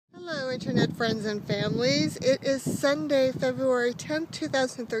internet friends and families. It is Sunday, February 10th,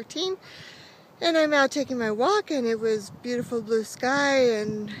 2013, and I'm out taking my walk, and it was beautiful blue sky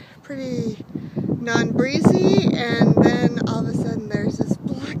and pretty non-breezy, and then all of a sudden there's this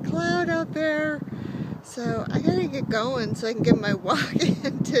black cloud out there, so I gotta get going so I can get my walk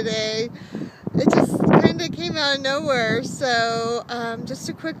in today. It just kind of came out of nowhere, so just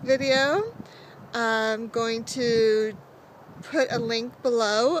a quick video. I'm going to put a link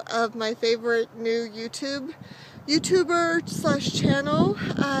below of my favorite new YouTuber slash channel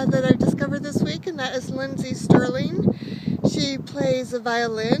that I've discovered this week, and that is Lindsey Stirling. She plays a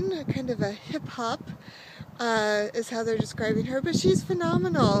violin, kind of a hip-hop is how they're describing her, but she's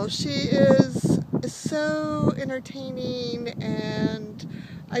phenomenal. She is so entertaining, and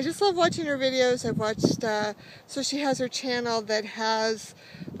I just love watching her videos. I've watched, so she has her channel that has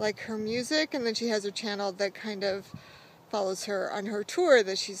like her music, and then she has her channel that kind of follows her on her tour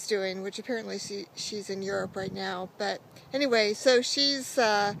that she's doing, which apparently she's in Europe right now. But anyway, so she's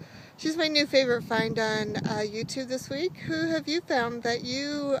my new favorite find on YouTube this week. Who have you found that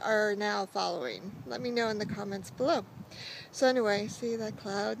you are now following? Let me know in the comments below. So anyway, see that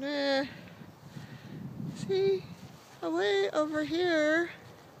cloud? See, away over here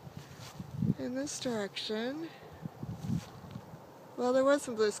in this direction. Well, there was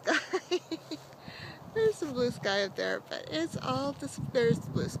some blue sky. There's some blue sky up there, but it's all there's the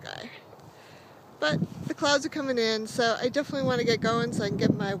blue sky. But the clouds are coming in, so I definitely want to get going so I can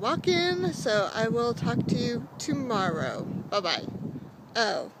get my walk in. So I will talk to you tomorrow. Bye-bye.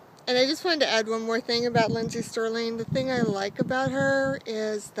 Oh, and I just wanted to add one more thing about Lindsey Stirling. The thing I like about her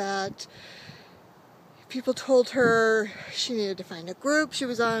is that people told her she needed to find a group. She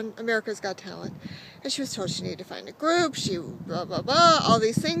was on America's Got Talent, and she was told she needed to find a group. She blah, blah, blah, all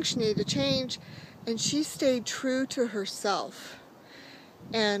these things she needed to change. And she stayed true to herself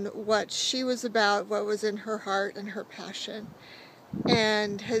and what she was about, what was in her heart and her passion,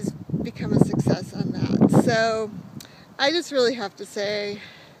 and has become a success on that. So I just really have to say,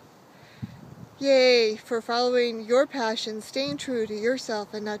 yay for following your passion, staying true to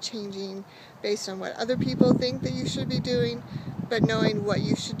yourself and not changing based on what other people think that you should be doing, but knowing what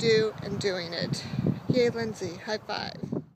you should do and doing it. Yay, Lindsey. High five.